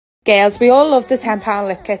Girls, we all love the £10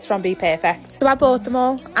 lip kits from Bperfect. So I bought them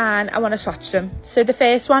all and I want to swatch them. So the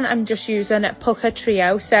first one, I'm just using Pucker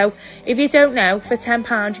Trio. So if you don't know, for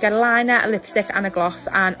 £10 you get a liner, a lipstick and a gloss,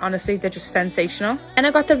 and honestly they're just sensational. And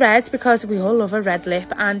I got the red because we all love a red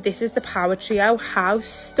lip, and this is the Power Trio. How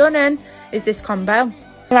stunning is this combo?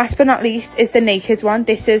 Last but not least is the Naked one.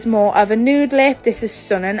 This is more of a nude lip. This is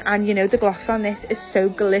stunning, and you know the gloss on this is so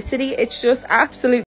glittery. It's just absolute